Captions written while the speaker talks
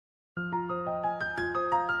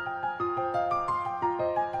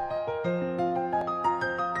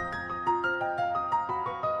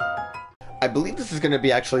I believe this is going to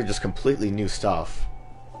be actually just completely new stuff.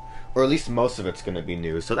 Or at least most of it's going to be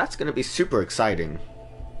new, so that's going to be super exciting.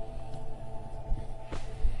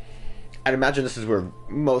 I'd imagine this is where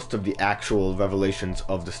most of the actual revelations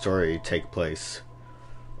of the story take place.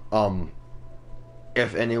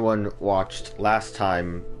 If anyone watched last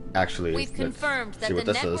time, actually... We've confirmed that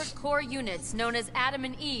the network core units known as Adam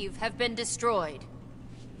and Eve have been destroyed.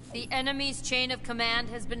 The enemy's chain of command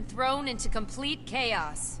has been thrown into complete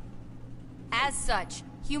chaos. As such,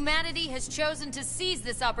 humanity has chosen to seize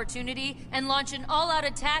this opportunity and launch an all-out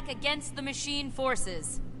attack against the machine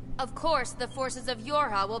forces. Of course, the forces of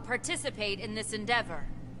Yorha will participate in this endeavor.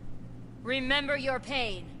 Remember your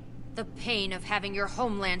pain. The pain of having your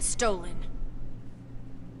homeland stolen.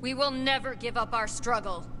 We will never give up our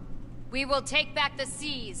struggle. We will take back the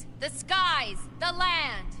seas, the skies, the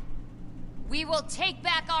land. We will take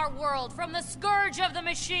back our world from the scourge of the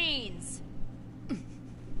machines.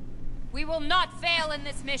 We will not fail in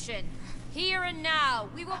this mission. Here and now,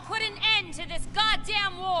 we will put an end to this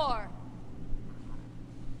goddamn war.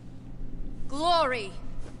 Glory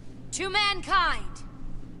to mankind.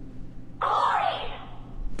 Glory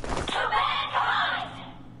to mankind.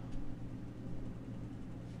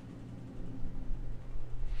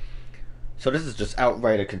 So this is just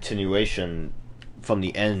outright a continuation from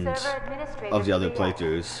the end of the other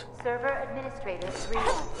playthroughs. Server administrator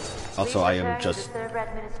 3-1. Also, I am just... to the server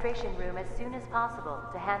administration room as soon as possible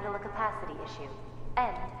to handle a capacity issue.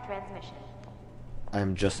 End transmission.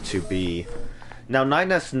 I'm just to be... Now,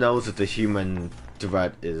 9S knows that the human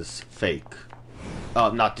threat is fake.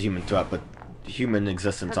 Not the human threat, but human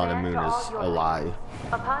existence on the moon is a lie.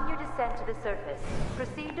 Upon your descent to the surface,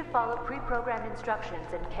 proceed to follow pre-programmed instructions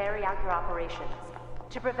and carry out your operations.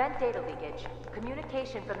 To prevent data leakage,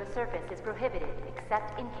 communication from the surface is prohibited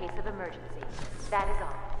except in case of emergency. That is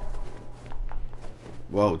all.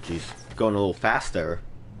 Whoa, geez. Going a little fast there.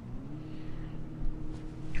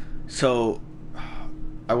 So,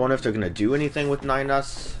 I wonder if they're going to do anything with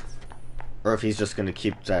 9S, or if he's just going to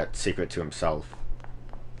keep that secret to himself.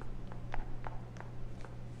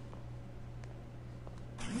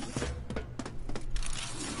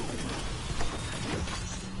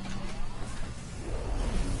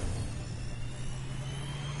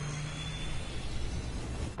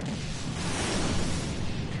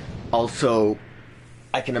 Also,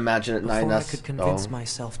 I can imagine at 9S... Before I could convince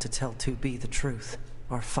myself to tell 2B the truth,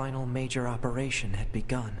 our final major operation had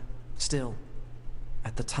begun. Still,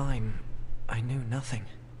 at the time, I knew nothing.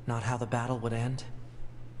 Not how the battle would end,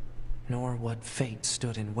 nor what fate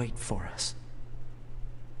stood in wait for us.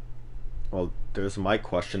 Well, there's my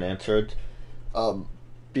question answered.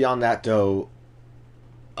 Beyond that, though,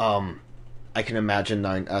 I can imagine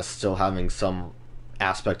 9S still having some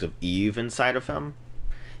aspect of Eve inside of him.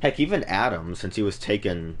 Heck, even Adam, since he was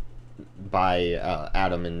taken by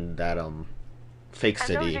Adam in that fake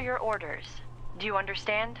city. And those are your orders. Do you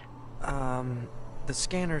understand? The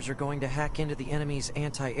scanners are going to hack into the enemy's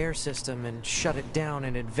anti-air system and shut it down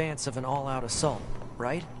in advance of an all-out assault,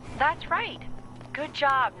 right? That's right. Good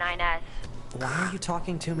job, 9S. Why are you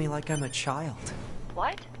talking to me like I'm a child?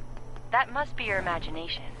 What? That must be your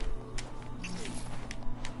imagination.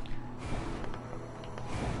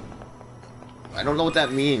 I don't know what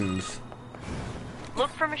that means. Look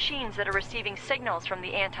for machines that are receiving signals from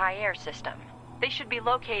the anti-air system. They should be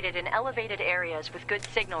located in elevated areas with good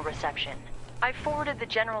signal reception. I've forwarded the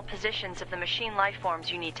general positions of the machine lifeforms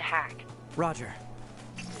you need to hack. Roger.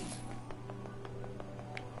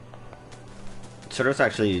 So there's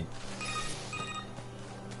actually...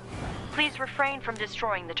 Please refrain from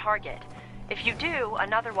destroying the target. If you do,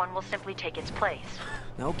 another one will simply take its place.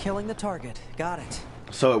 No killing the target. Got it.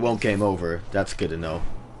 So it won't game over. That's good to know.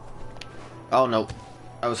 Oh no.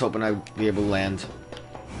 I was hoping I'd be able to land.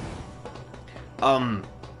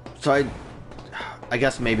 So I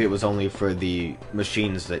guess maybe it was only for the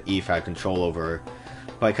machines that Eve had control over.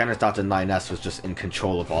 But I kind of thought the 9S was just in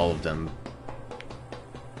control of all of them.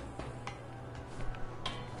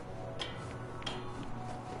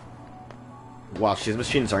 Wow, these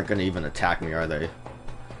machines aren't going to even attack me, are they?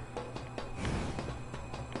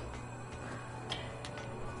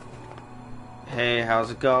 Hey, how's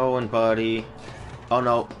it going, buddy? Oh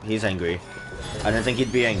no, he's angry. I didn't think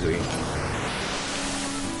he'd be angry.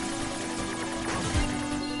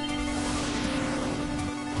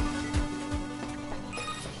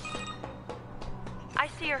 I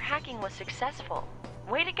see your hacking was successful.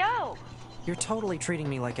 Way to go! You're totally treating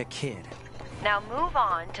me like a kid. Now move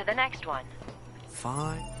on to the next one.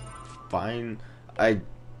 Fine. Fine. I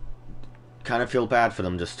kind of feel bad for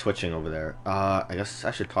them just twitching over there. I guess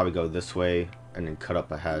I should probably go this way and then cut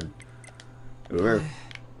up ahead.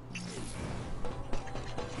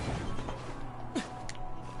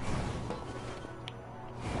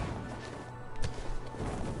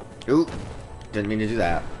 Ooh, didn't mean to do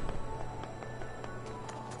that.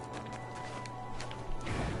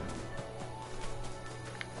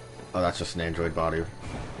 Oh, that's just an android body.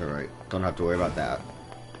 Alright, don't have to worry about that.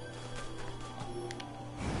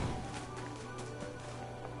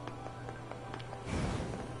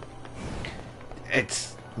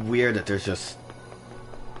 It's weird that there's just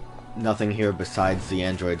nothing here besides the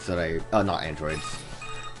androids that not androids.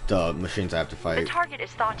 The machines I have to fight. The target is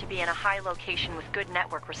thought to be in a high location with good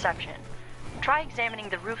network reception. Try examining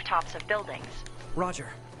the rooftops of buildings. Roger.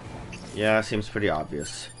 Yeah, seems pretty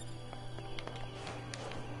obvious.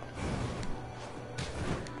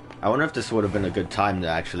 I wonder if this would have been a good time to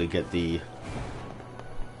actually get the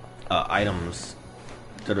items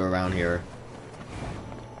that are around here.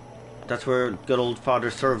 That's where good old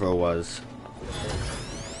Father Servo was.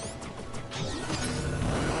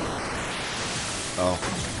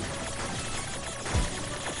 Oh.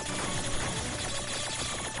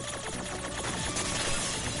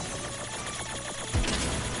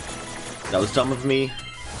 That was dumb of me.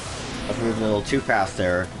 I was moving a little too fast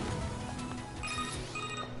there.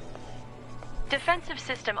 Defensive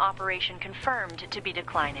system operation confirmed to be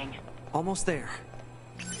declining. Almost there.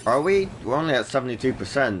 Are we? We're only at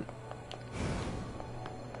 73%.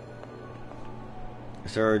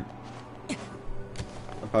 Is there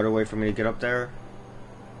a better way for me to get up there?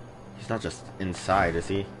 He's not just inside, is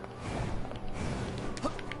he?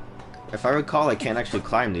 If I recall, I can't actually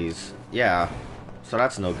climb these. Yeah, so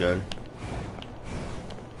that's no good.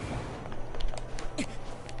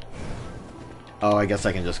 Oh, I guess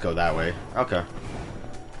I can just go that way. Okay.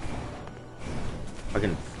 I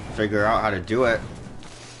can figure out how to do it.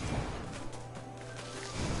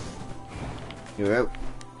 You're out.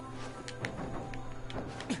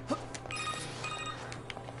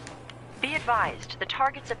 Be advised, the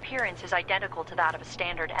target's appearance is identical to that of a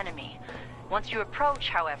standard enemy. Once you approach,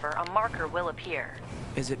 however, a marker will appear.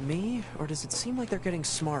 Is it me, or does it seem like they're getting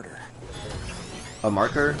smarter? A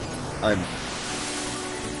marker? I'm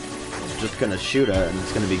just gonna shoot it and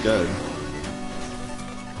it's gonna be good.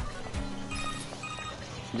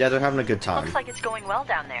 Yeah, they're having a good time. Looks like it's going well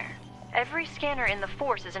down there. Every scanner in the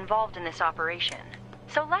force is involved in this operation.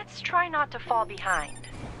 So let's try not to fall behind.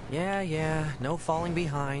 Yeah, no falling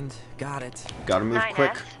behind. Got it. Gotta move 9S,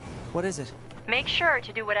 quick. What is it? make sure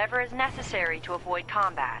to do whatever is necessary to avoid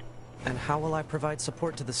combat. And how will I provide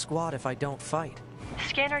support to the squad if I don't fight?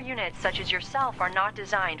 Scanner units such as yourself are not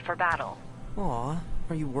designed for battle. Aw,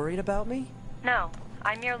 are you worried about me? No,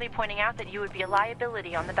 I'm merely pointing out that you would be a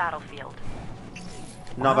liability on the battlefield.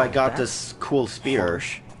 Now I got that's this cool spear.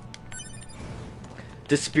 harsh.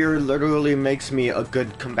 This spear literally makes me a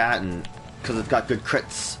good combatant, because it's got good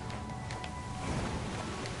crits.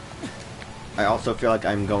 I also feel like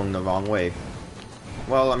I'm going the wrong way.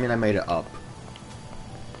 Well, I mean, I made it up.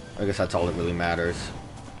 I guess that's all that really matters.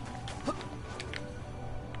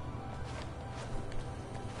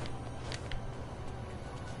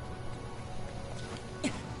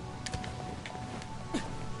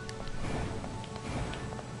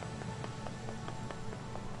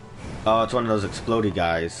 Oh, it's one of those explodey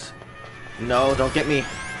guys. No, don't get me.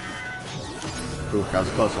 Ooh, that was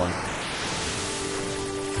a close one.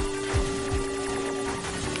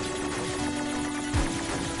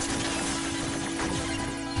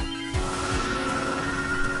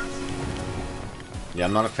 Yeah,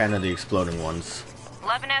 I'm not a fan of the exploding ones.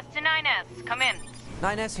 11S to 9S, come in.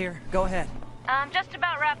 9S here, go ahead. Just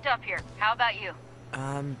about wrapped up here. How about you?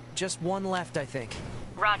 Just one left, I think.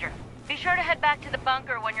 Roger. Be sure to head back to the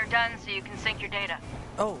bunker when you're done so you can sync your data.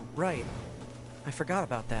 Oh, right. I forgot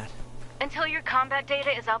about that. Until your combat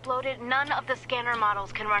data is uploaded, none of the scanner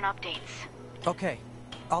models can run updates. Okay,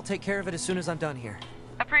 I'll take care of it as soon as I'm done here.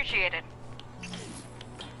 Appreciated.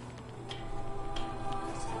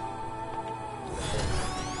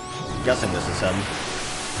 I'm guessing this is him.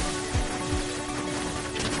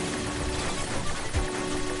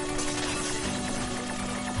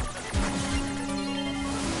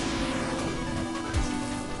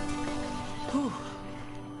 Whew.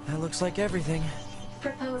 That looks like everything.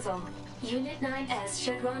 Proposal. Unit 9S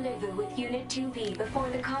should rendezvous with Unit 2B before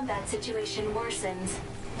the combat situation worsens.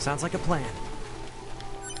 Sounds like a plan.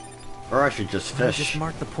 Or I should just I fish. just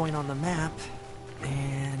mark the point on the map,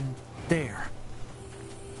 and there.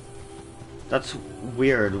 That's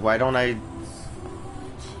weird. Why don't I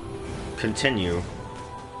continue?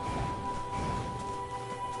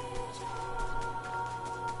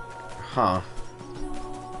 Huh.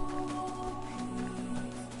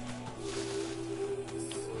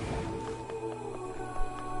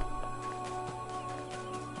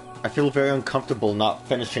 I feel very uncomfortable not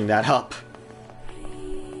finishing that up.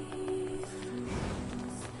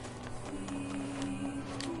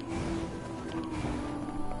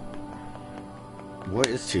 What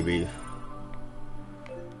is 2B?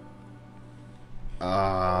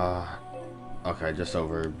 Okay, just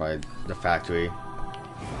over by the factory.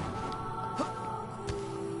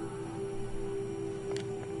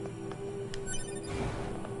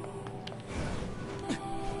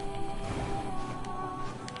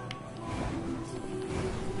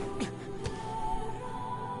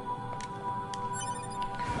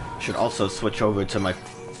 Should also switch over to my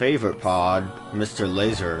favorite pod, Mr.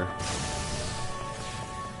 Laser.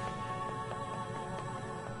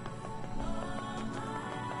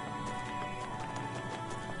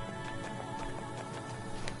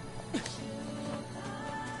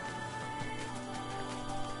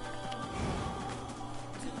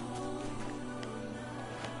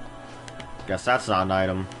 Guess that's not an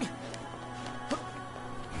item.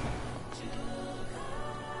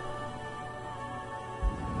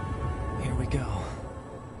 Here we go.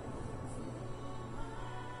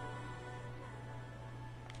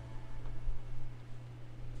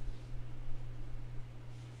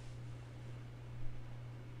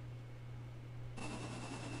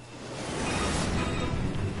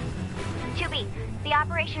 The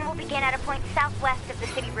operation will begin at a point southwest of the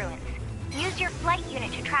city ruins. Use your flight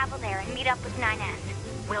unit to travel there and meet up with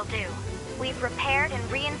 9S. Will do. We've repaired and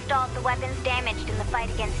reinstalled the weapons damaged in the fight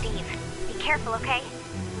against Eve. Be careful, okay?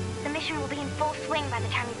 The mission will be in full swing by the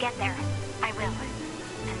time you get there. I will.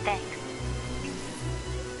 And thanks.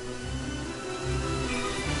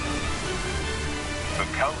 The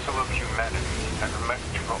Council of Humanity has a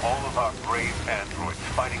message for all of our brave androids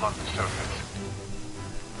fighting on the surface.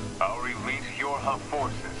 Our elite Yorha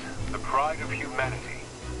forces, the pride of humanity,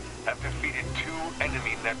 have defeated 2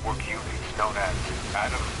 enemy network units known as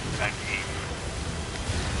Adam and Eve.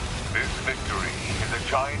 This victory is a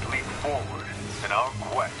giant leap forward in our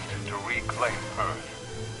quest to reclaim Earth.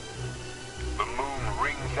 The moon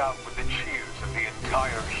rings out with the cheers of the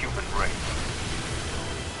entire human race.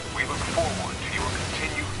 We look forward to your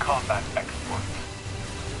continued combat exploits.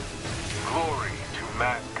 Glory to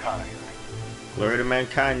mankind. Glory to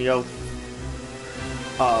mankind, yo.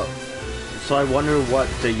 So I wonder what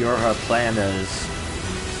the Yorha plan is,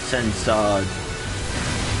 since,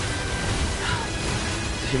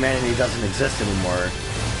 humanity doesn't exist anymore.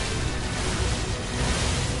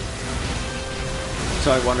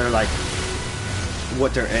 So I wonder, like,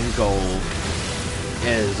 what their end goal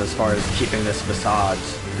is as far as keeping this facade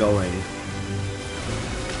going.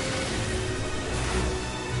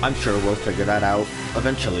 I'm sure we'll figure that out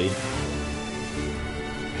eventually.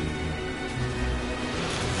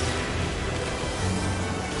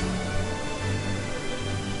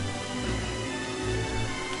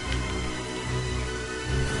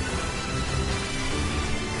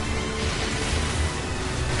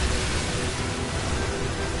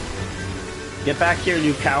 Get back here,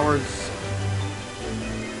 you cowards!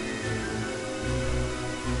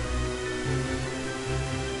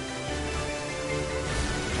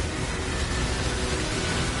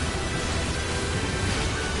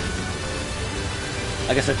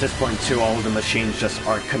 I guess at this point too, all of the machines just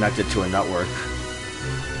aren't connected to a network.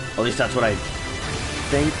 At least that's what I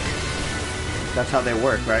think. That's how they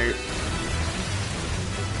work, right?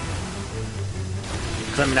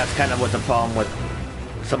 Because I mean, that's kind of what the problem with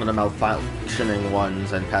some of the malfunctioning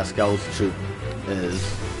ones and Pascal's troop is.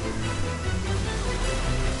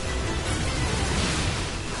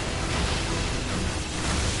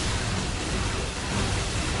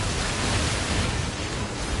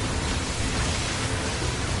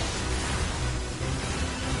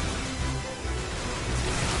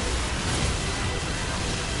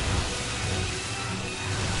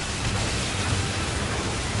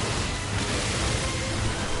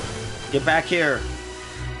 Get back here!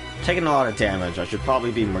 Taking a lot of damage. I should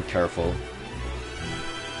probably be more careful.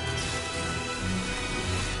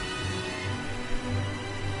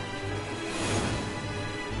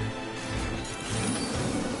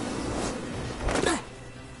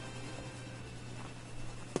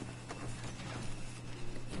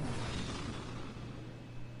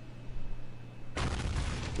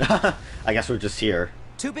 I guess we're just here.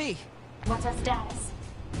 2B! What's our status?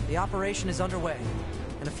 The operation is underway,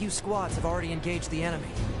 and a few squads have already engaged the enemy.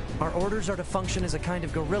 Our orders are to function as a kind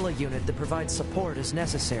of guerrilla unit that provides support as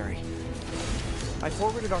necessary. I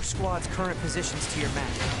forwarded our squad's current positions to your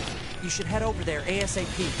map. You should head over there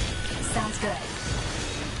ASAP. Sounds good.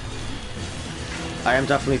 I am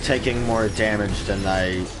definitely taking more damage than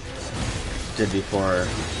I did before.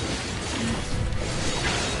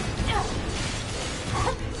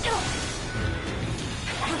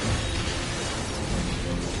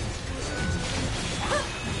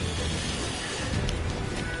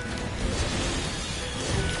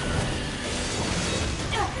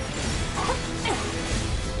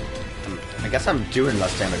 guess I'm doing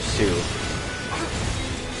less damage too.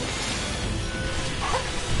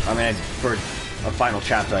 I mean, for a final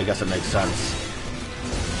chapter, I guess it makes sense.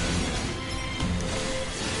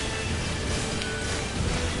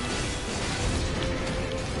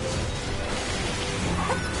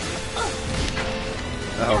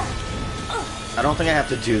 Oh. I don't think I have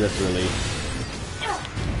to do this, really.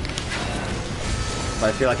 But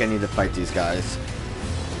I feel like I need to fight these guys.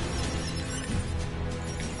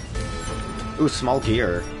 Ooh, small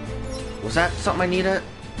gear. Was that something I needed?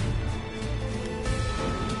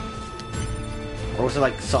 Or was it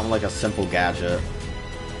like something like a simple gadget?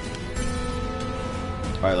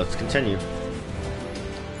 Alright, let's continue.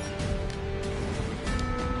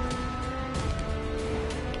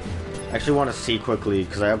 I actually want to see quickly,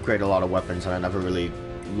 because I upgrade a lot of weapons and I never really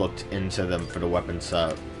looked into them for the weapon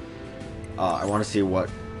set. I want to see what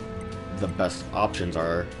the best options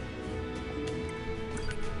are.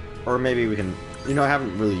 Or maybe we can... You know, I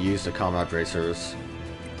haven't really used the combat bracers.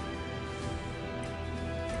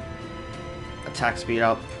 Attack speed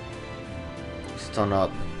up. Stun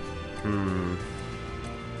up.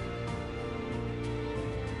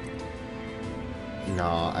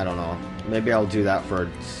 No, I don't know. Maybe I'll do that for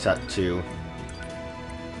set 2.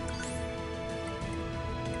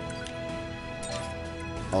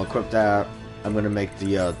 I'll equip that. I'm gonna make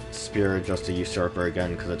the spear just a usurper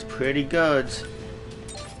again because it's pretty good.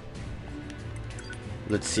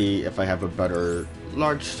 Let's see if I have a better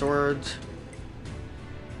large sword.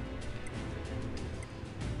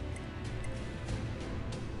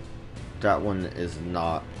 That one is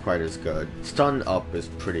not quite as good. Stun up is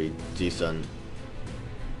pretty decent,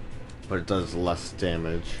 but it does less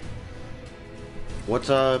damage. What's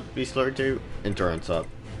Beast Lord do? Endurance up.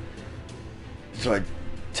 So I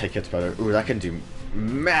take hits better. Ooh, that can do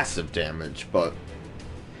massive damage, but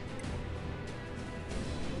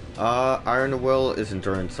Iron Will is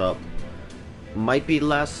endurance up. Might be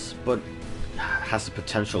less, but has the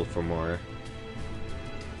potential for more.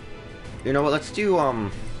 You know what? Let's do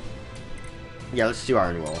yeah, let's do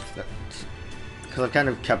Iron Will. Because I've kind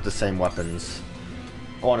of kept the same weapons.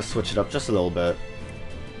 I want to switch it up just a little bit.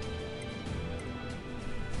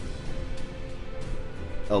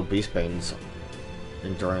 Oh, Beastbane's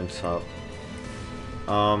endurance up.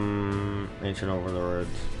 Ancient Overlord.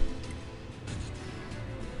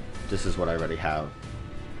 This is what I already have.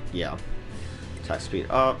 Yeah. Attack speed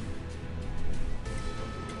up.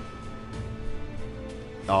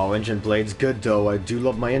 Oh, engine blade's good though. I do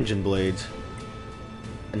love my engine blades.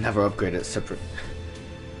 I never upgrade it separate.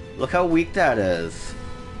 Look how weak that is.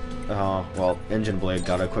 Oh, well, engine blade,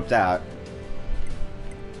 gotta equip that.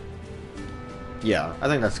 Yeah, I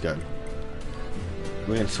think that's good.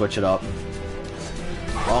 We can switch it up.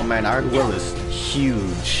 Oh man, Iron Will is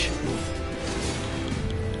huge.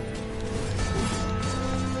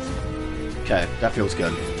 Okay, that feels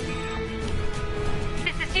good.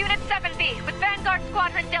 This is Unit 7B with Vanguard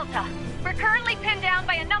Squadron Delta. We're currently pinned down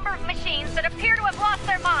by a number of machines that appear to have lost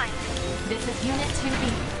their minds. This is Unit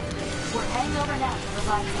 2B. We're heading over now to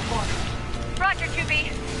provide support. Roger,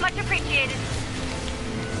 2B. Much appreciated.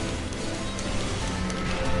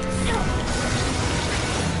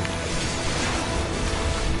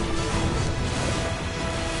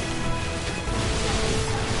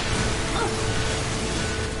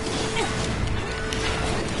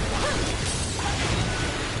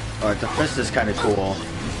 Alright, the fist is kind of cool.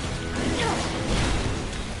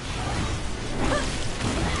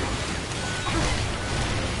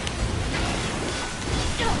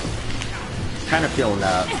 Kind of feeling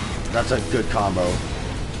that. That's a good combo.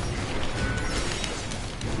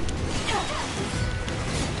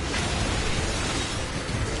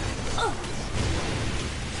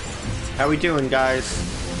 How we doing, guys?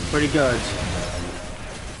 Pretty good.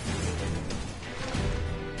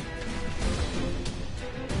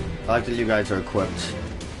 I like that you guys are equipped.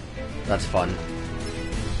 That's fun.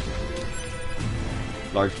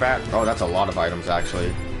 Large bat. Oh, that's a lot of items,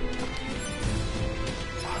 actually.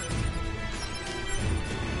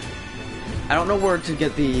 I don't know where to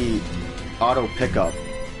get the auto pickup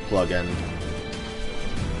plug-in.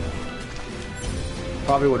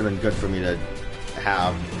 Probably would have been good for me to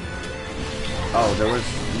have. Oh, there was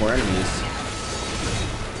more enemies.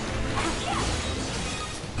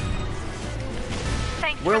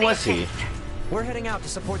 Where was he? We're heading out to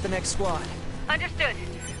support the next squad. Understood.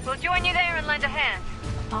 We'll join you there and lend a hand.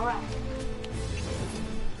 All right.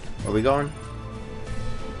 Where are we going?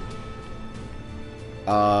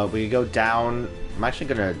 We go down. I'm actually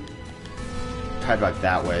gonna head back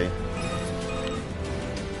that way.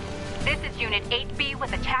 This is Unit 8B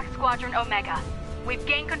with Attack Squadron Omega. We've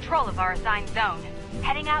gained control of our assigned zone.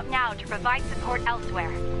 Heading out now to provide support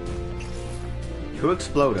elsewhere. Who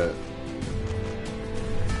exploded?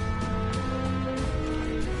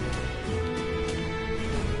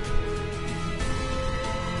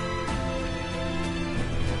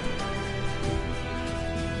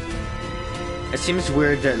 It seems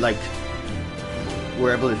weird that, like,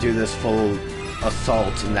 we're able to do this full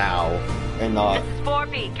assault now, and not This is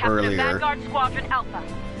 4B, Captain earlier. of Vanguard Squadron Alpha.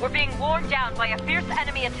 We're being worn down by a fierce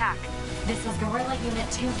enemy attack. This is Guerrilla Unit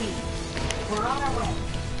 2B. We're on our way.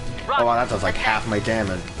 Oh wow, that does like half my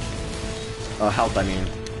damage. Health, I mean.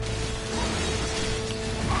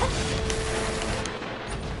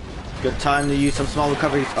 Good time to use some small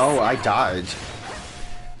recoveries. Oh, I died.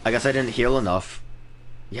 I guess I didn't heal enough.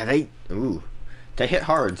 Yeah, they hit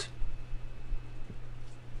hard.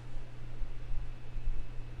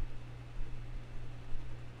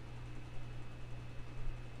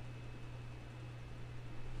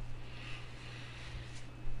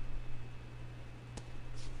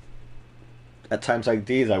 At times like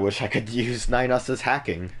these, I wish I could use 9Us's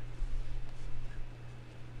hacking.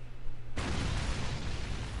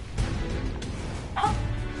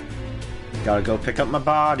 Gotta go pick up my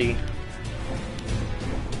body.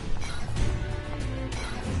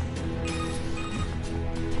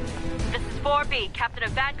 This is 4B, Captain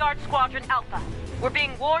of Vanguard Squadron Alpha. We're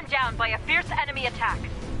being worn down by a fierce enemy attack.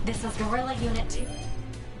 This is Guerrilla Unit 2.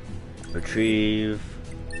 Retrieve.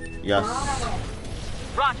 Yes. We're on our way.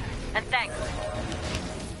 Roger, and thanks.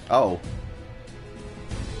 Oh.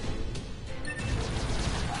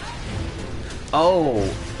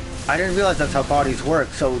 Oh. I didn't realize that's how bodies work,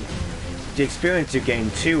 so the experience you gain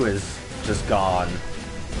too is just gone.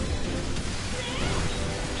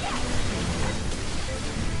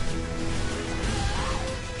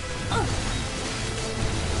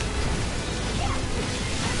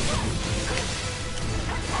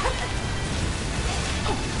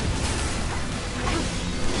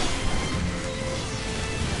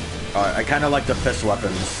 I kind of like the fist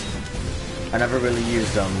weapons. I never really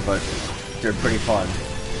used them, but they're pretty fun.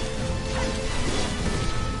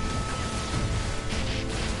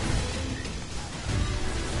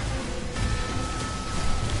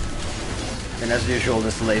 And as usual,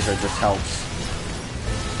 this laser just helps.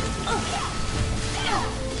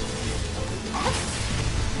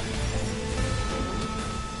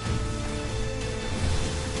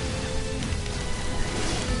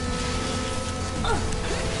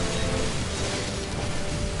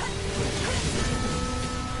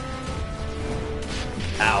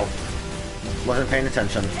 Ow. Wasn't paying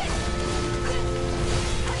attention.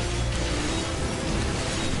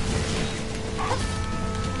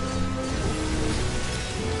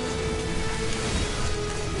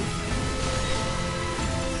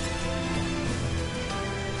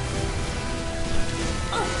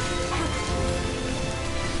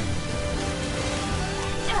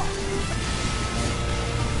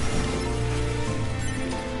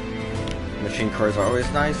 Machine cores are always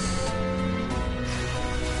nice.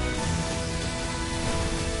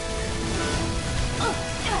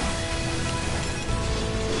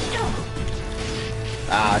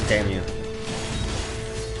 Ah, damn you.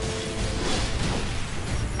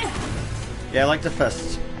 Yeah, I like the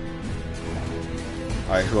fist.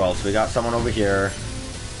 Alright, who else? We got someone over here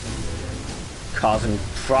causing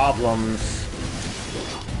problems.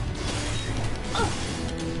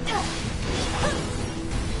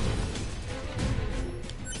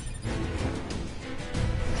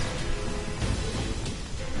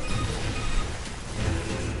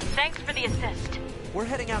 Thanks for the assist. We're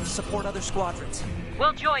heading out to support other squadrons.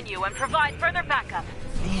 We'll join you and provide further backup.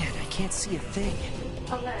 Man, I can't see a thing.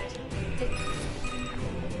 Alert.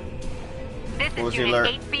 This What was is the Unit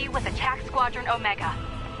alert? 8B with Attack Squadron Omega.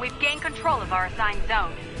 We've gained control of our assigned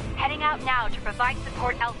zone. Heading out now to provide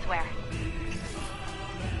support elsewhere.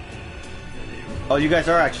 Oh, you guys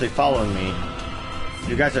are actually following me.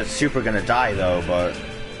 You guys are super gonna die though, but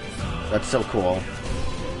that's so cool.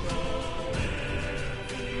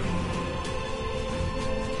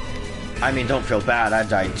 I mean, don't feel bad, I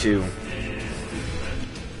died too.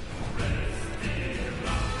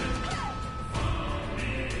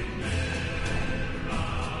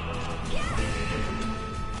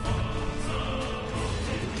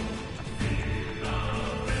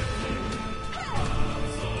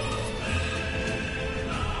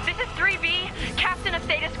 This is 3B, Captain of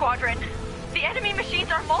Theta Squadron. The enemy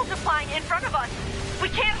machines are multiplying in front of us. We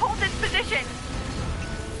can't hold this position.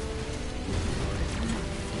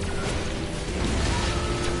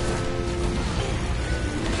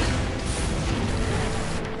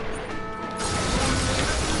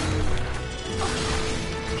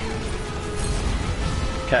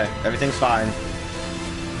 Okay, everything's fine.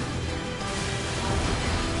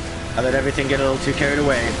 I let everything get a little too carried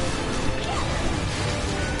away.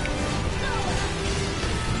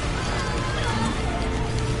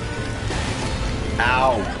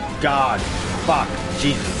 Ow. God. Fuck.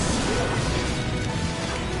 Jesus.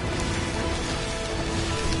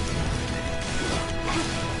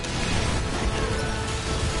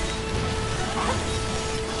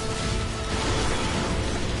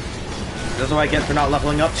 This is what I get for not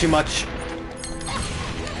leveling up too much.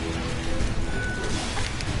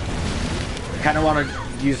 I kind of want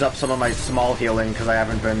to use up some of my small healing because I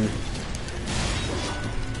haven't been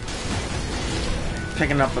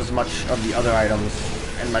picking up as much of the other items,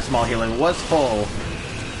 and my small healing was full.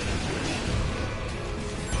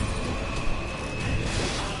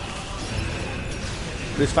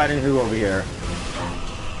 Who's fighting who over here?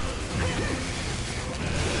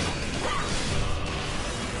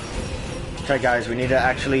 Okay, guys, we need to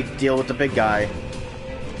actually deal with the big guy.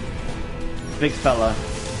 Big fella.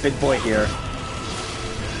 Big boy here.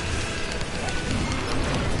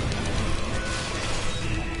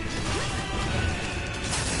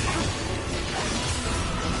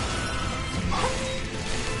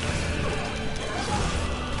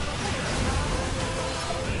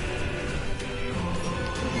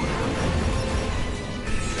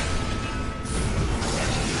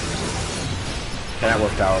 Okay, that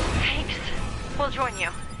worked out. Thanks. We'll join you,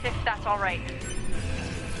 if that's all right.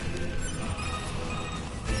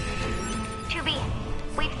 2B,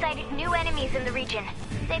 we've sighted new enemies in the region.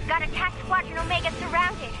 They've got Attack Squadron Omega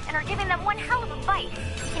surrounded and are giving them one hell of a fight.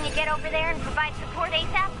 Can you get over there and provide support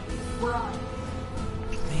ASAP? We're on.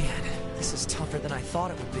 Man, this is tougher than I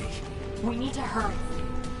thought it would be. We need to hurry.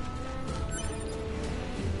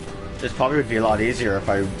 This probably would be a lot easier if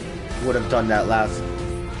I would have done that last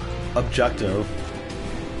objective.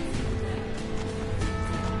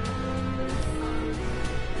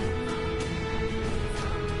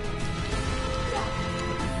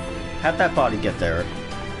 How'd that body get there?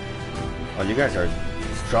 Oh, you guys are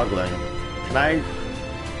struggling. Can I...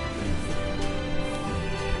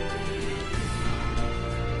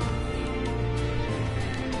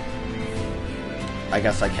 I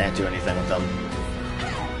guess I can't do anything with them.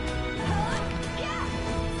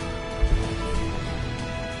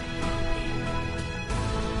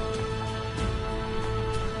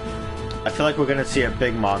 I feel like we're gonna see a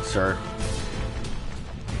big monster.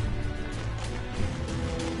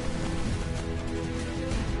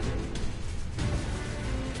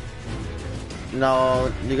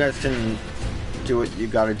 No, you guys can do what you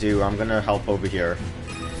gotta do. I'm gonna help over here.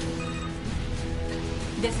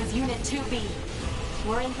 This is Unit 2B.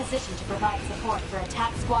 We're in position to provide support for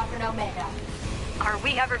Attack Squadron Omega. Are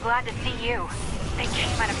we ever glad to see you? They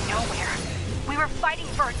came out of nowhere. We were fighting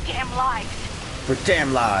for our damn lives. For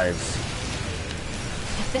damn lives.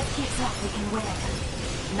 If this keeps up, we can win.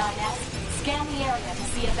 9S, scan the area to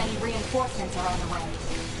see if any reinforcements are on the way.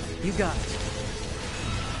 You got it.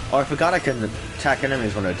 Oh, I forgot I can attack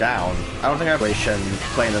enemies when they're down. I don't think I have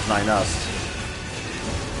playing as 9S.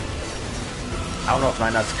 I don't know if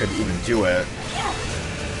 9S could even do it.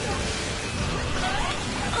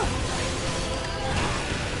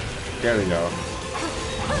 There we go.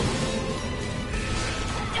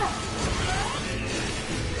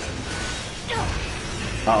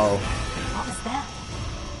 Uh-oh. What was that?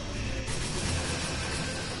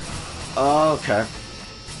 Oh, okay.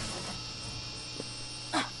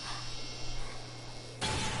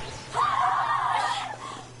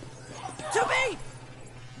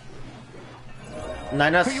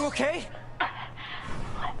 Nine-S. Are you okay?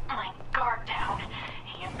 Let my guard down.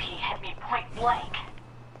 EMP hit me point blank.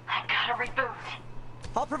 I gotta reboot.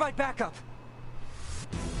 I'll provide backup.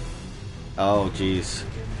 Oh, jeez.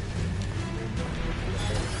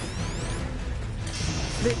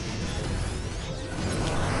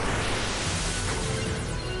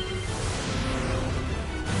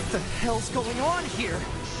 What the hell's going on here?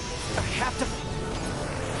 I have to...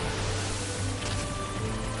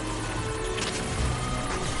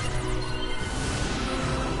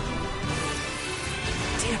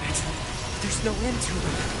 Damn it! There's no end to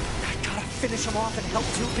them. I gotta finish them off and help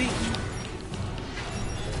 2B.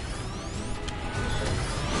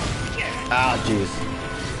 Ah, jeez.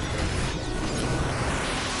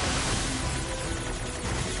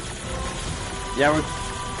 Yeah, we're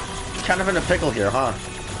kind of in a pickle here, huh?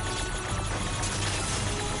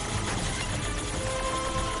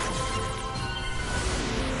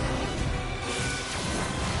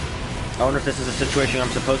 I wonder if this is a situation I'm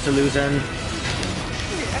supposed to lose in.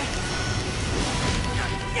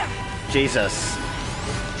 Jesus.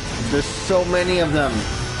 There's so many of them.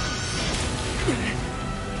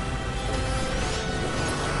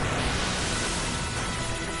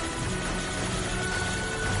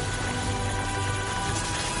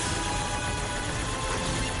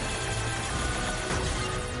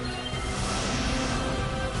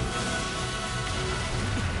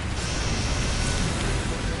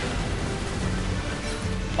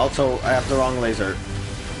 Also, I have the wrong laser.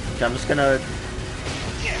 Okay, I'm just gonna...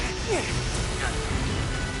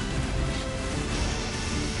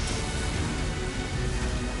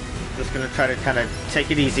 Just gonna try to kind of take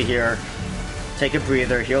it easy here. Take a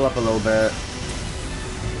breather, heal up a little bit.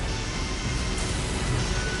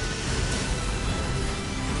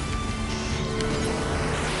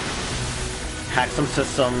 Hack some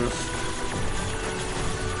systems.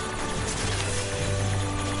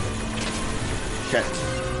 Shit.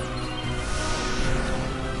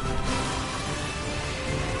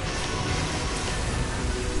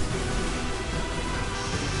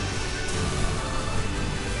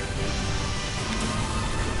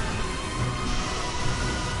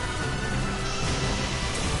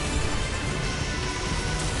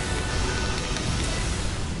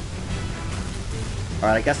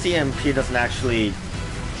 Alright, I guess the EMP doesn't actually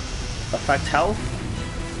affect health.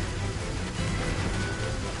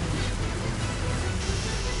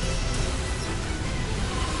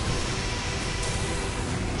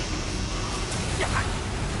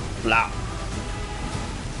 Blah.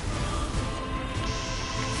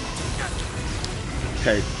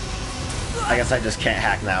 Okay. I guess I just can't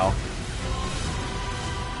hack now.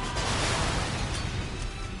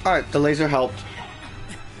 Alright, the laser helped.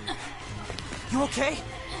 You okay?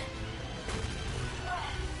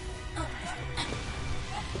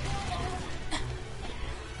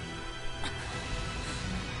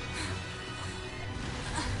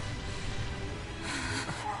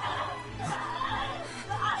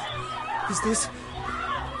 Is this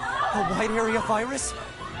a wide area virus?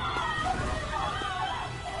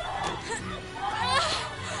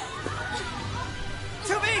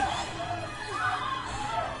 To me!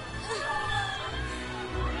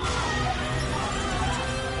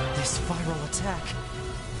 This viral attack.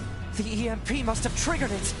 The EMP must have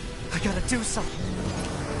triggered it. I gotta do something.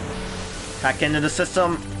 Hack into the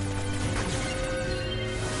system.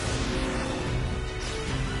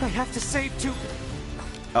 I have to save two.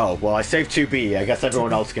 Oh, well, I saved 2B. I guess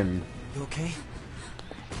everyone else can... You okay?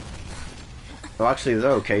 Well, actually,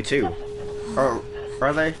 they're okay, too. Or,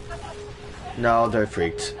 are they? No, they're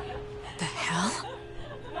freaked. The hell?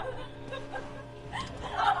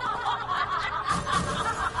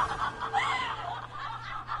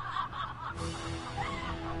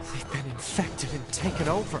 They've been infected and taken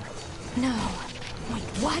over. No. Wait,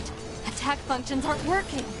 what? Attack functions aren't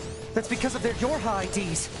working. That's because of their Yorha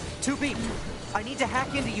IDs. 2B, I need to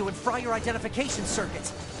hack into you and fry your identification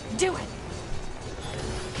circuits. Do it.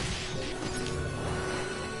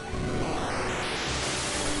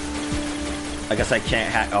 I guess I can't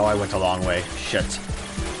hack... Oh, I went a long way. Shit.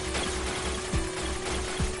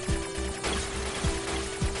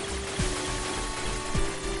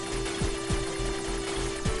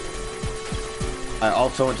 I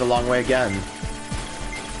also went the long way again.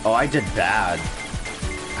 Oh, I did bad.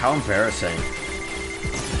 How embarrassing.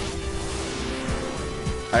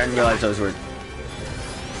 I didn't realize those were...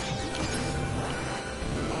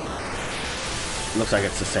 Looks like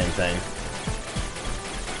it's the same thing.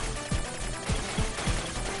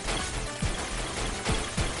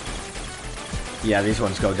 Yeah, these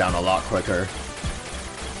ones go down a lot quicker.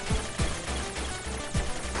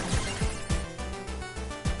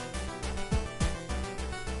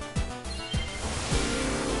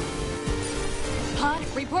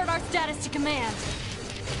 Pod, report our status to command.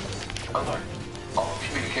 Alert. All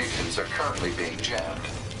communications are currently being jammed.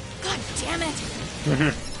 God damn it!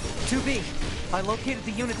 2B, I located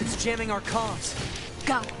the unit that's jamming our comms.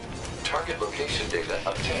 Got it. Target location data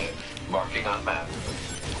obtained. Marking on map.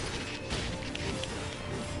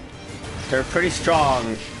 They're pretty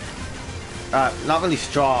strong. Not really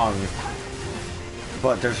strong,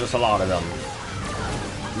 but there's just a lot of them.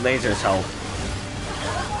 Lasers help.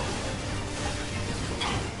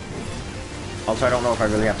 Also, I don't know if I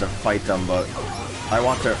really have to fight them, but I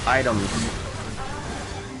want their items.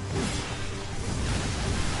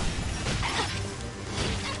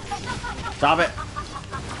 Stop it!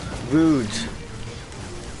 Rude.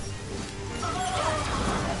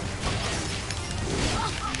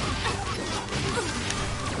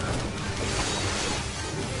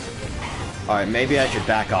 Alright, maybe I should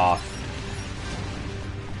back off.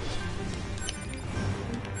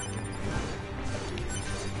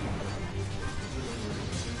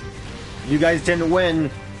 You guys didn't win.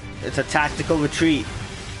 It's a tactical retreat.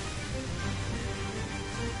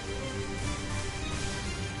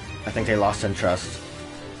 I think they lost interest.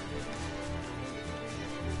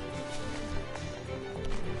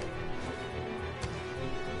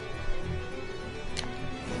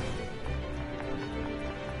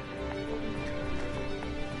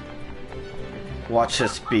 Watch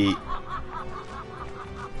this beat.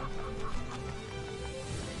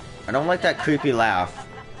 I don't like that creepy laugh.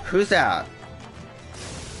 Who's that?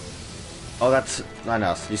 Oh, that's not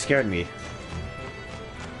us. You scared me.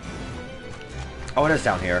 Oh, it is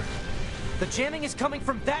down here. The jamming is coming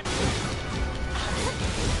from that...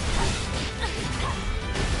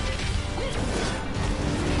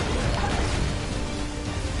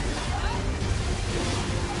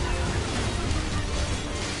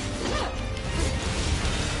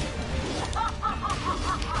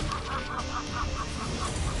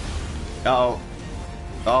 Oh.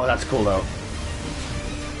 Oh, that's cool though.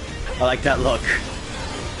 I like that look.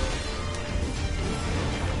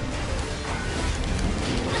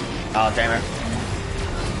 Oh, damn it.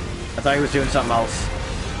 I thought he was doing something else.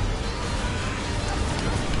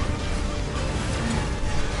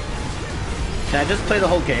 Can I just play the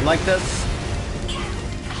whole game like this?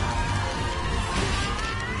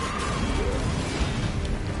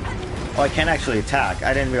 Oh, I can't actually attack.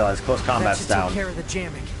 I didn't realize close combat's down. That should take care of the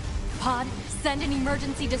jamming. Pod, send an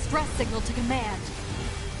emergency distress signal to command.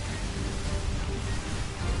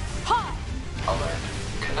 Pod! Alert.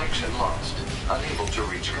 Connection lost. Unable to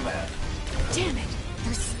reach command. Damn it!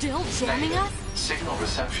 They're still jamming us? Signal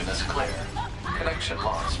reception is clear. Connection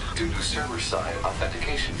lost due to server-side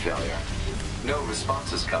authentication failure. No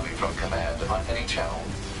responses coming from command on any channel.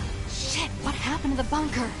 Shit, what happened to the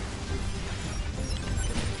bunker?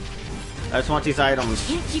 I just want these items.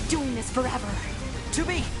 Can't keep doing this forever.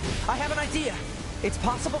 2B, I have an idea. It's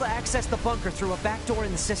possible to access the bunker through a backdoor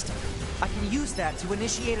in the system. I can use that to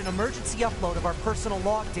initiate an emergency upload of our personal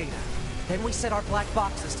log data. Then we set our black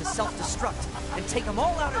boxes to self-destruct and take them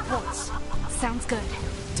all out at once. Sounds good.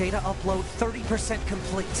 Data upload 30%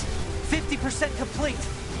 complete. 50% complete.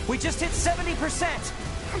 We just hit 70%.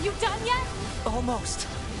 Are you done yet? Almost.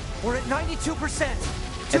 We're at 92%.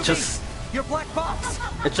 2B, It just... your black box.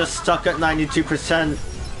 It's just stuck at 92%.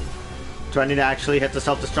 Do I need to actually hit the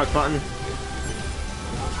self-destruct button?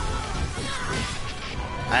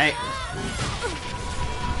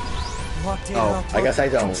 Oh, I guess I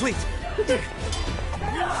don't. Complete.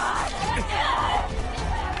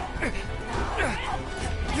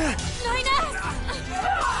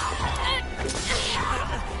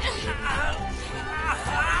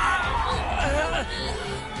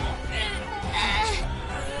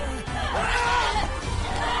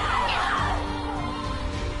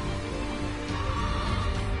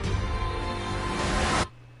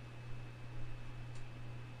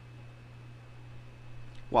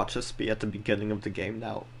 Watch us be at the beginning of the game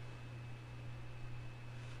now.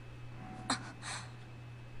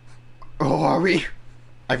 Oh, are we?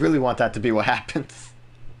 I really want that to be what happens.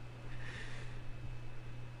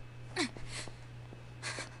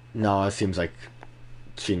 No, it seems like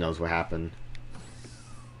she knows what happened.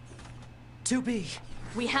 2B.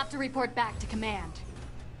 We have to report back to command.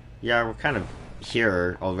 Yeah, we're kind of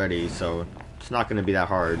here already, so it's not going to be that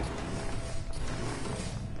hard.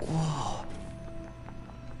 Whoa.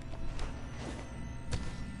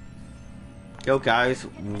 Yo guys,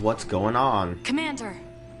 what's going on? Commander!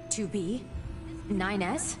 2B?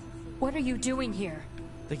 9S? What are you doing here?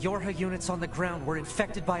 The Yorha units on the ground were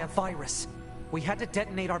infected by a virus. We had to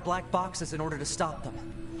detonate our black boxes in order to stop them.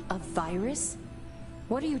 A virus?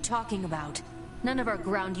 What are you talking about? None of our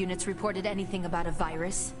ground units reported anything about a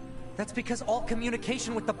virus. That's because all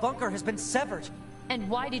communication with the bunker has been severed. And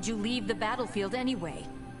why did you leave the battlefield anyway?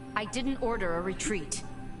 I didn't order a retreat.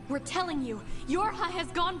 We're telling you, Yorha has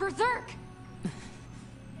gone berserk!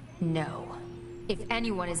 No. If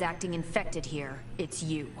anyone is acting infected here, it's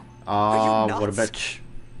you. Oh, what a bitch.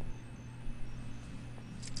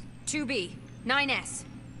 2B, 9S.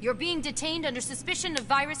 You're being detained under suspicion of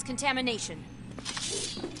virus contamination.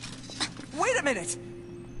 Wait a minute!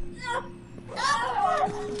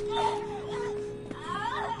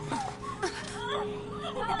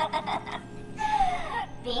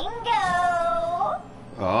 Bingo!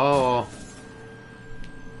 Oh.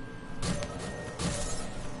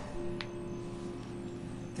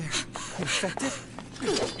 They're infected?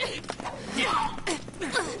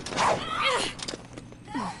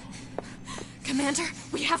 Commander,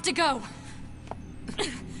 we have to go.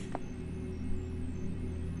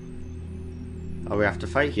 Oh, we have to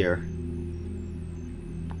fight here.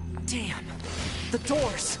 Damn. The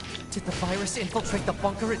doors. Did the virus infiltrate the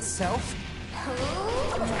bunker itself? Bingo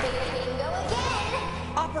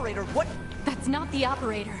again! Operator, what? That's not the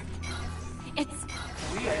operator. It's...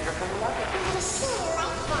 The senior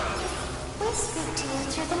life one. We speak to you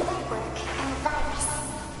through the network and virus.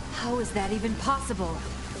 How is that even possible?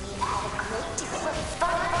 We've had a great deal of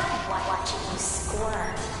fun watching you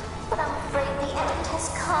squirm. But I'm afraid the end has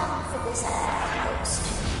come for this host.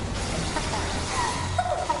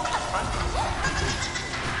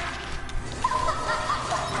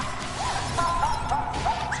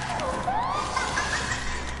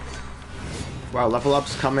 Wow, level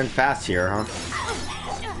ups come in fast here, huh?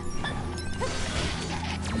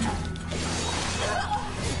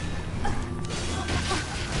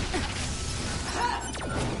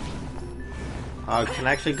 Can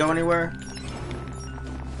I actually go anywhere?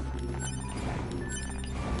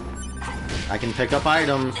 I can pick up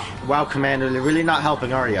items. Wow, Commander, you're really not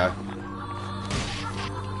helping, are ya?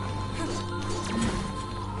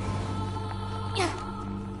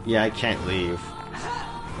 Yeah, I can't leave.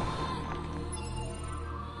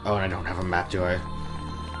 Oh, and I don't have a map, do I?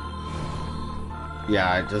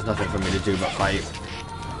 Yeah, there's nothing for me to do but fight.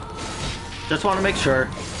 Just want to make sure.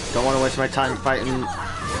 Don't want to waste my time fighting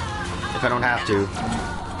if I don't have to.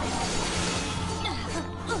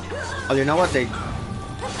 Oh, you know what? They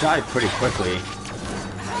die pretty quickly.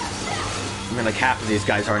 I mean, like half of these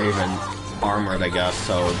guys aren't even armored, I guess,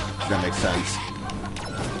 so that makes sense.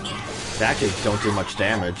 They actually don't do much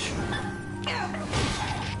damage.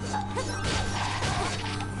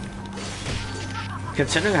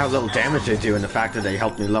 Considering how little damage they do and the fact that they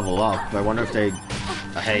helped me level up, I wonder if they...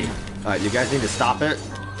 hey, you guys need to stop it?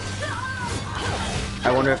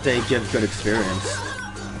 I wonder if they give good experience.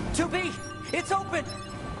 2B! It's open!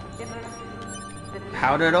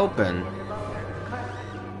 How did it open?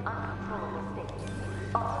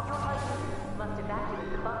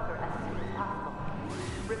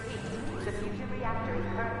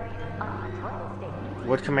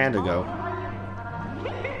 Where'd Commander go?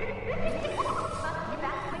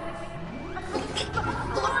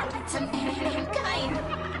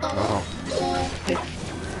 Oh.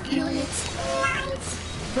 Units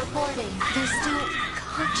reporting. They're still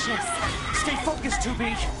conscious. Stay focused,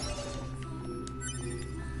 2B!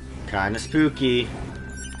 Kinda spooky.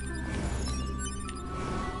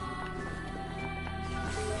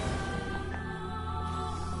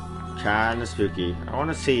 Kinda spooky. I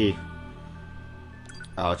wanna see...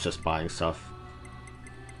 Oh, it's just buying stuff.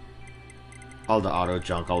 All the auto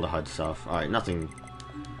junk, all the HUD stuff. Alright, nothing...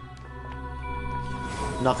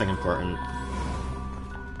 Nothing important.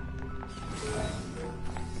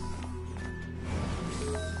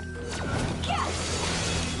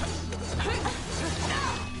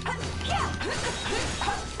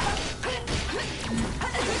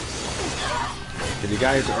 You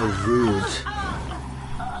guys are rude.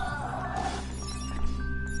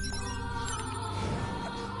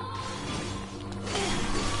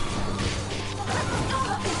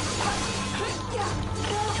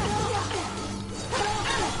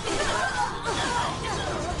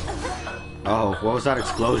 Oh, what was that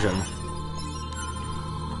explosion?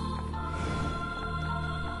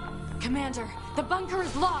 Commander, the bunker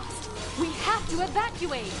is lost. We have to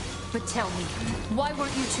evacuate. But tell me, why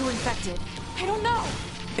weren't you two infected? I don't know.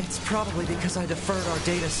 It's probably because I deferred our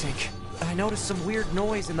data sync. I noticed some weird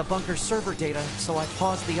noise in the bunker server data, so I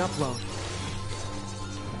paused the upload.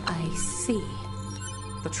 I see.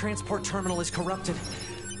 The transport terminal is corrupted.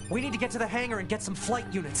 We need to get to the hangar and get some flight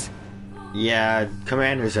units. Yeah,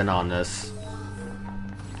 Commander's in on this.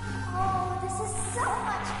 Oh, this is so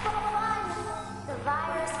much fun! The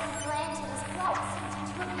virus we planted has blossomed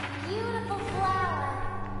into a beautiful flower.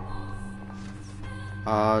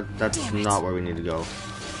 That's not where we need to go.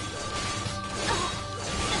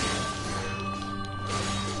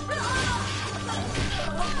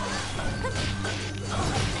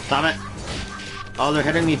 Stop it! Oh, they're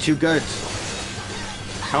hitting me too good.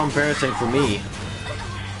 How embarrassing for me.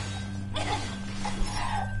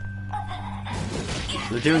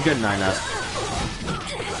 They're doing good, 9S.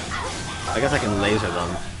 I guess I can laser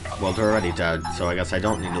them. Well, they're already dead, so I guess I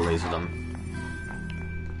don't need to laser them.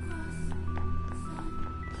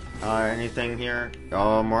 Anything here?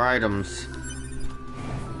 Oh, more items.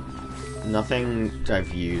 Nothing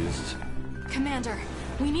I've used. Commander,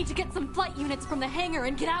 we need to get some flight units from the hangar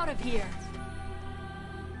and get out of here.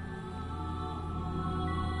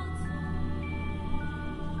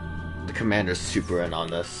 The Commander's super in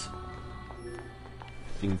on this.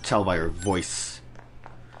 You can tell by her voice.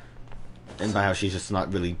 And by how she's just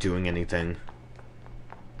not really doing anything.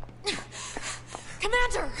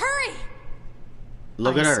 Commander, hurry!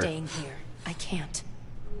 Look at her. I'm staying here. I can't.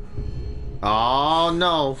 Oh,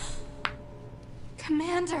 no.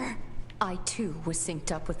 Commander! I too was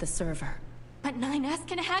synced up with the server. But 9S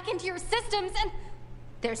can hack into your systems and...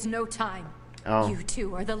 There's no time. Oh. You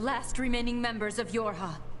two are the last remaining members of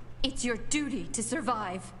Yorha. It's your duty to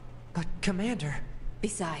survive. But, Commander...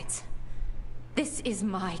 Besides, this is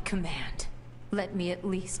my command. Let me at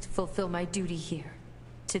least fulfill my duty here,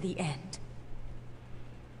 to the end.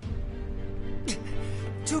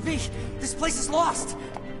 2B, this place is lost!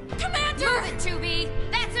 Commander! Move it, 2B!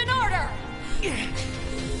 That's an order!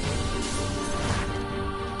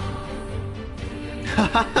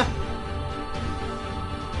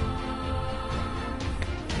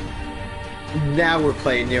 Now we're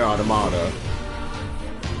playing NieR Automata.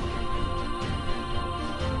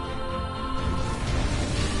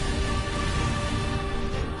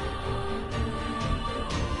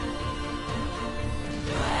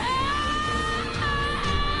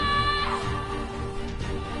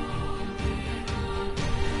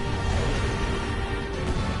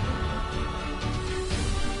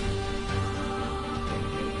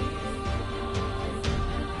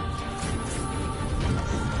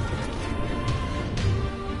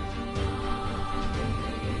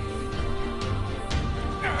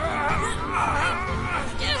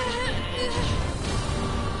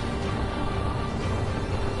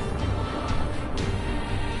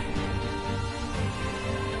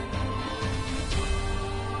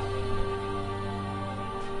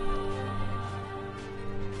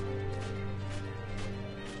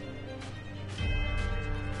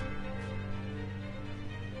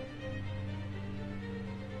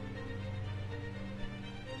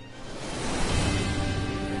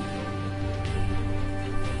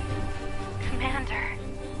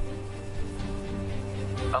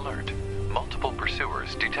 Alert. Multiple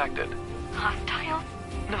pursuers detected. Hostile?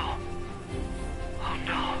 No. Oh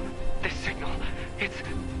no. This signal. It's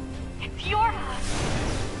your...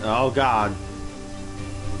 Oh god.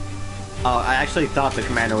 I actually thought the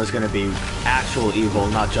commander was going to be actual evil,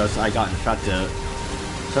 not just I got infected.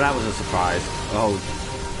 So that was a surprise. Oh.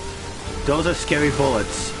 Those are scary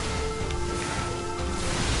bullets.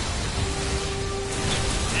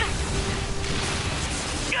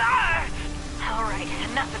 Alright,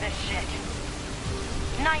 enough of this shit.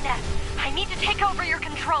 9S, I need to take over your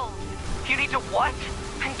controls. You need to what?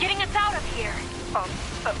 I'm getting us out of here.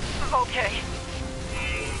 Okay.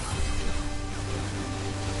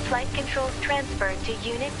 Flight controls transferred to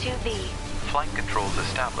Unit 2B. Flight controls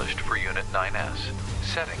established for Unit 9S.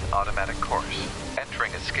 Setting automatic course.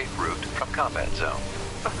 Entering escape route from combat zone.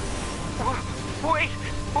 Wait!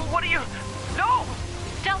 What are you... No!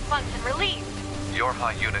 Stealth function released. Your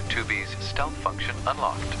High Unit 2B's stealth function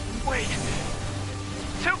unlocked. Wait!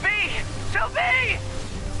 2B! 2B!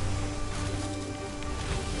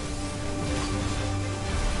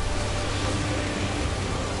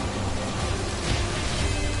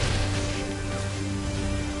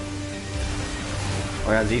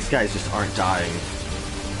 Oh yeah, these guys just aren't dying.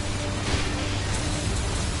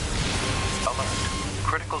 Alert.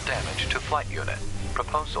 Critical damage to flight unit.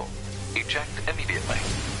 Proposal. Eject immediately.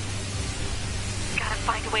 Gotta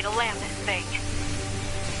find a way to land this thing.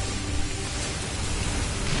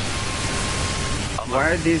 Alert.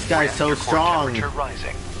 Why are these guys so strong? Temperature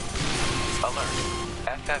rising. Alert.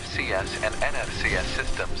 FFCS and NFCS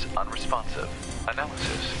systems unresponsive.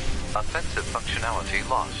 Analysis. Offensive functionality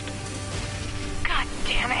lost. God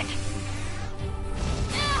damn it!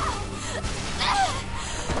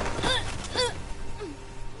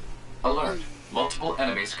 Alert. Multiple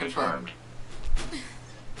enemies confirmed.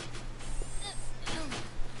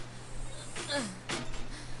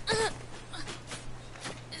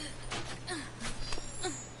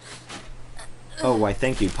 Oh, why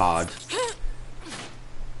thank you, Pod.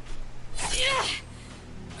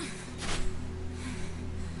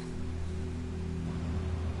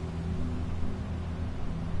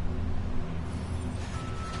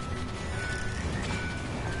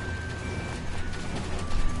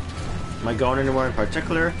 Am I going anywhere in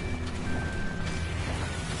particular?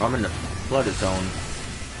 I'm in the flooded zone.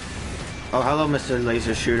 Oh, hello, Mr.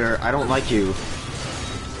 Laser Shooter. I don't like you.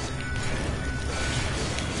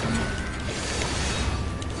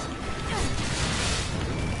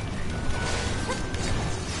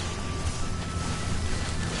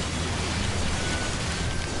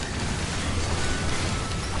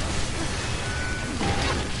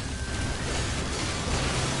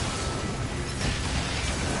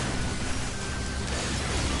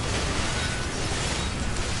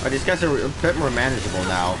 Oh, these guys are a bit more manageable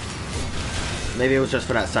now. Maybe it was just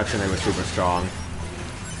for that section they were super strong.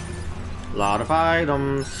 A lot of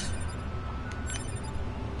items.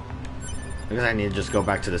 I guess I need to just go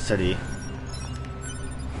back to the city.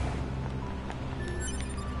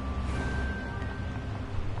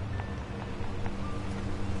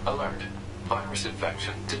 Alert. Virus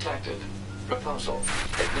infection detected. Proposal.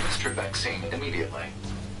 Administer vaccine immediately.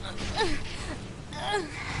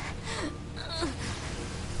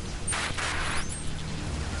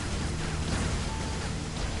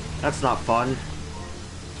 That's not fun.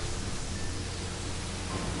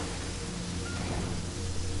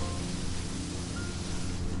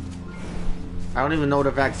 I don't even know what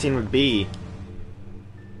a vaccine would be.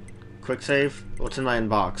 Quick save? What's in my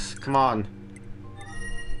inbox? Come on.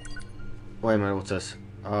 Wait a minute, what's this?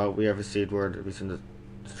 We have received word of recent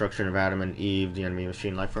destruction of Adam and Eve, the enemy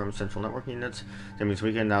machine life form central network units. That means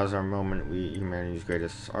weekend now is our moment. We, humanity's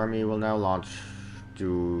greatest army, will now launch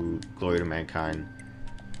to glory to mankind.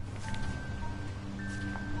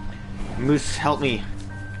 Moose, help me.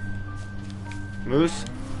 Moose?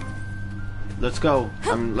 Let's go.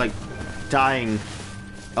 I'm, like, dying.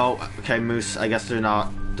 Oh, okay, Moose. I guess they're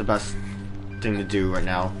not the best thing to do right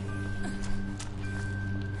now.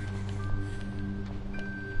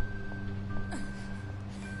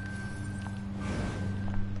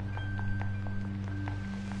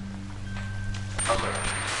 Alert.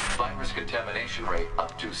 Virus contamination rate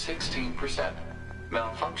up to 16%.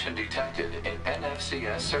 Malfunction detected in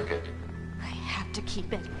NFCS circuit. I have to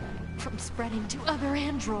keep it from spreading to other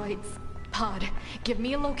androids. Pod, give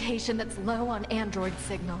me a location that's low on android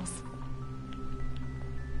signals.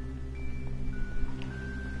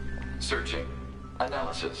 Searching.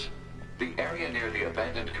 Analysis. The area near the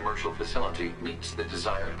abandoned commercial facility meets the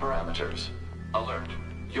desired parameters. Alert.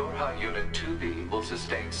 Your high unit 2B will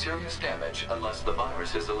sustain serious damage unless the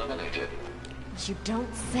virus is eliminated. You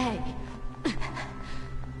don't say.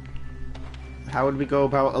 How would we go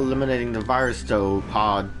about eliminating the virus though,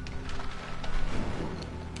 Pod?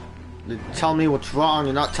 Tell me what's wrong,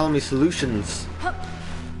 you're not telling me solutions.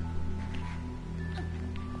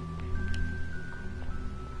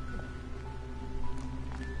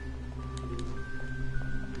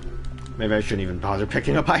 Maybe I shouldn't even bother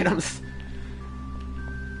picking up items.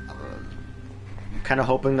 Kind of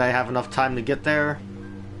hoping that I have enough time to get there.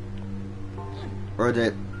 Or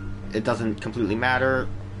that it doesn't completely matter.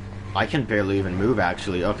 I can barely even move,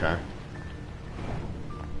 actually. Okay.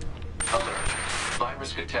 Alert.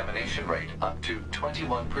 Virus contamination rate up to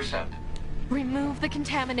 21%. Remove the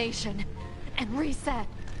contamination and reset.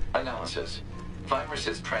 Analysis. Virus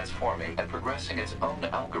is transforming and progressing its own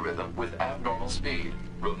algorithm with abnormal speed.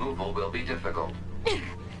 Removal will be difficult.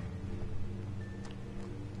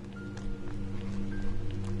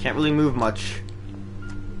 Can't really move much.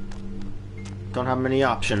 Don't have many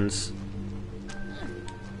options.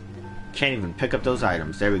 Can't even pick up those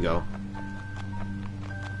items. There we go.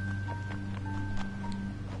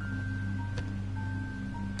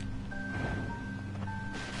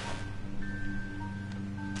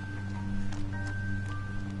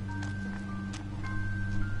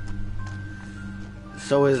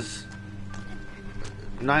 So is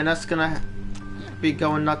 9S gonna be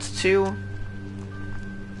going nuts too?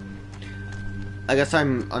 I guess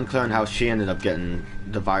I'm unclear on how she ended up getting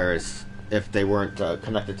the virus if they weren't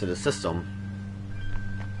connected to the system.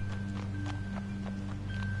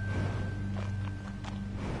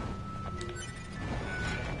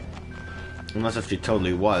 Unless if she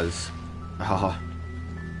totally was.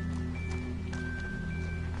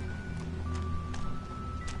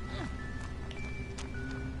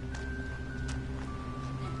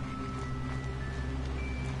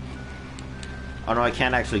 Oh no, I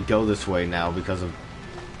can't actually go this way now because of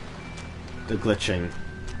the glitching.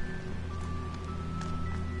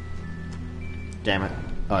 Damn it.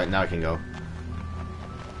 Alright, now I can go.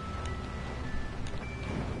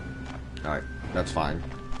 Alright, that's fine.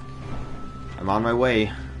 I'm on my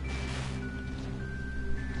way.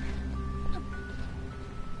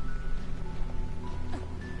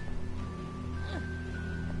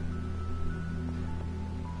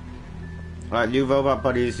 Alright, you robot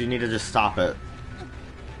buddies, you need to just stop it.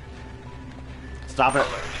 Stop it.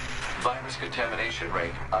 Alert. Virus contamination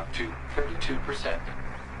rate up to 32%.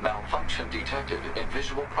 Malfunction detected in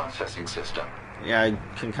visual processing system. Yeah, I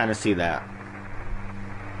can kind of see that.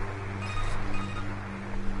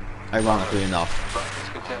 Ironically enough. Virus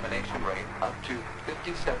contamination rate up to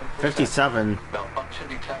 57%. 57? Malfunction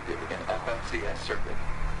detected in FFCS circuit.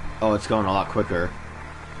 Oh, it's going a lot quicker.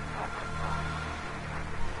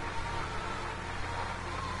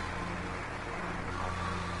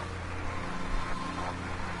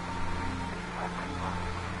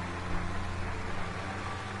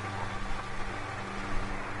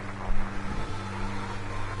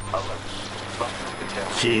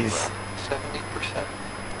 Jeez. 70%.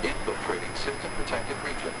 Infiltrating system protected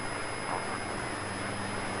region.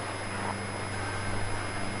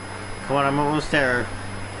 Come on, I'm almost there.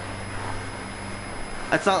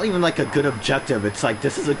 That's not even like a good objective. It's like,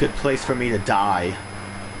 this is a good place for me to die.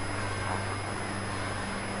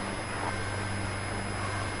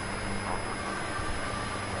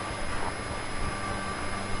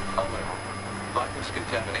 Alert. Virus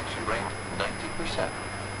contamination rate 90%.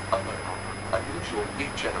 Alert. Unusual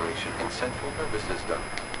heat generation in central nervous system.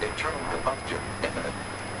 Internal combustion imminent.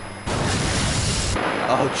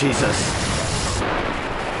 Oh, Jesus.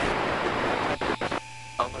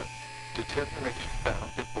 Alert. Deterioration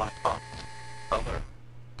found in black box. Alert.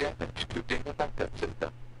 Damage to data backup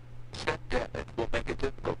system. Said damage will make it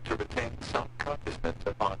difficult to retain self-consciousness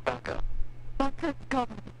upon backup. Backup gone.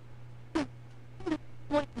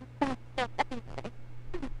 What is backup anyway?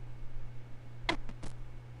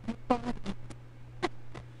 Body.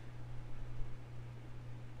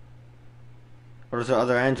 What are the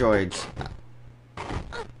other androids?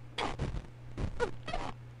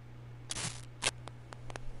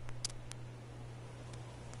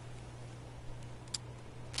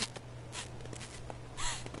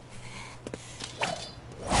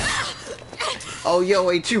 Oh, yo,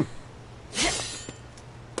 A2.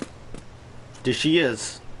 There she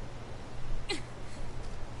is.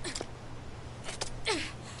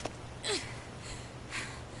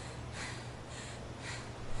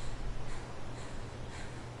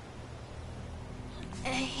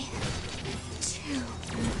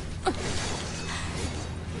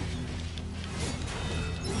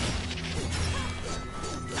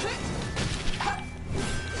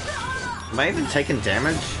 Am I even taking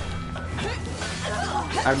damage?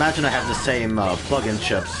 I imagine I have the same plug-in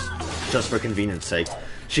chips, just for convenience sake.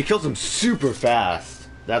 She kills him super fast,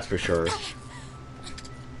 that's for sure.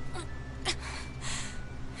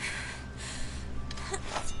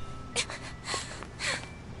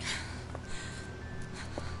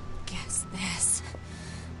 Guess this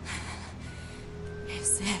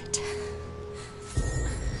is it.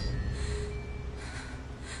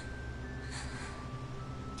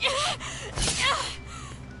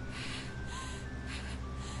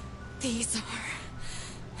 These are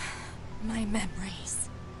my memories.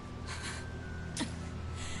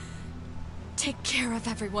 Take care of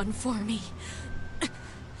everyone for me.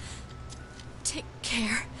 Take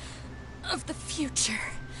care of the future,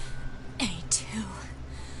 A2.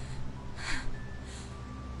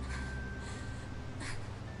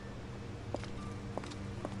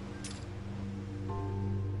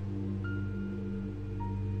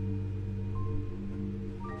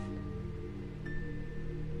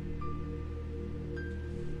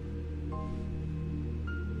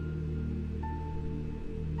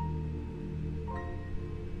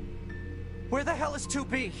 Where the hell is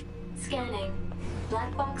 2B? Scanning.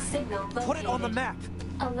 Black box signal located. Put it on the map!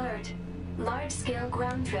 Alert. Large-scale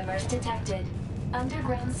ground tremors detected.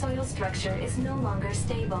 Underground soil structure is no longer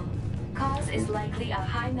stable. Cause is likely a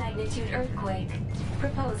high-magnitude earthquake.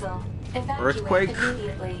 Proposal. Evacuate Earthquake?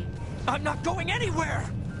 immediately. I'm not going anywhere!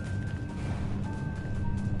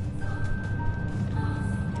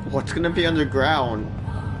 What's gonna be underground?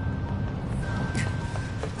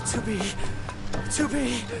 2B!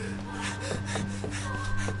 2B!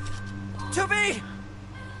 2B!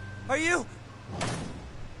 Are you...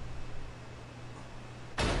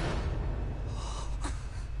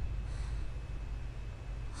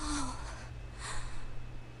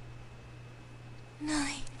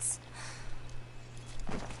 Nights.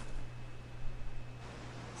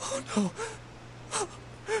 Oh no!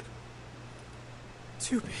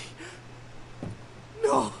 2B...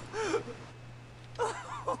 No!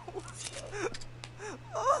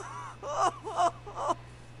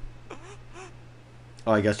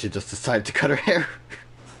 Oh, I guess she just decided to cut her hair.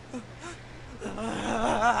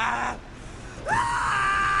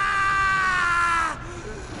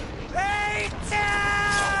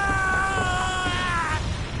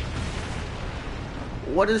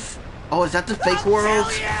 What is... Oh, is that the fake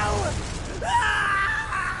world?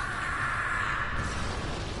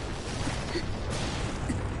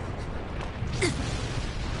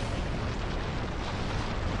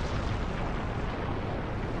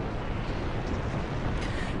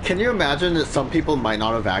 Can you imagine that some people might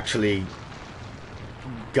not have actually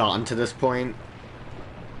gotten to this point?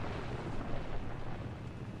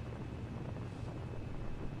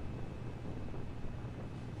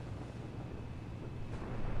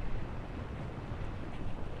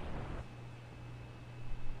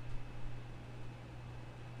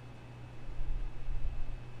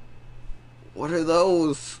 What are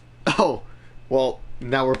those? Oh, well,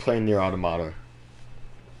 now we're playing NieR Automata.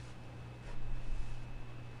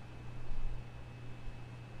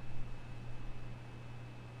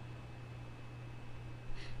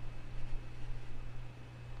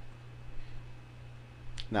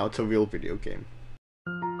 Now it's a real video game.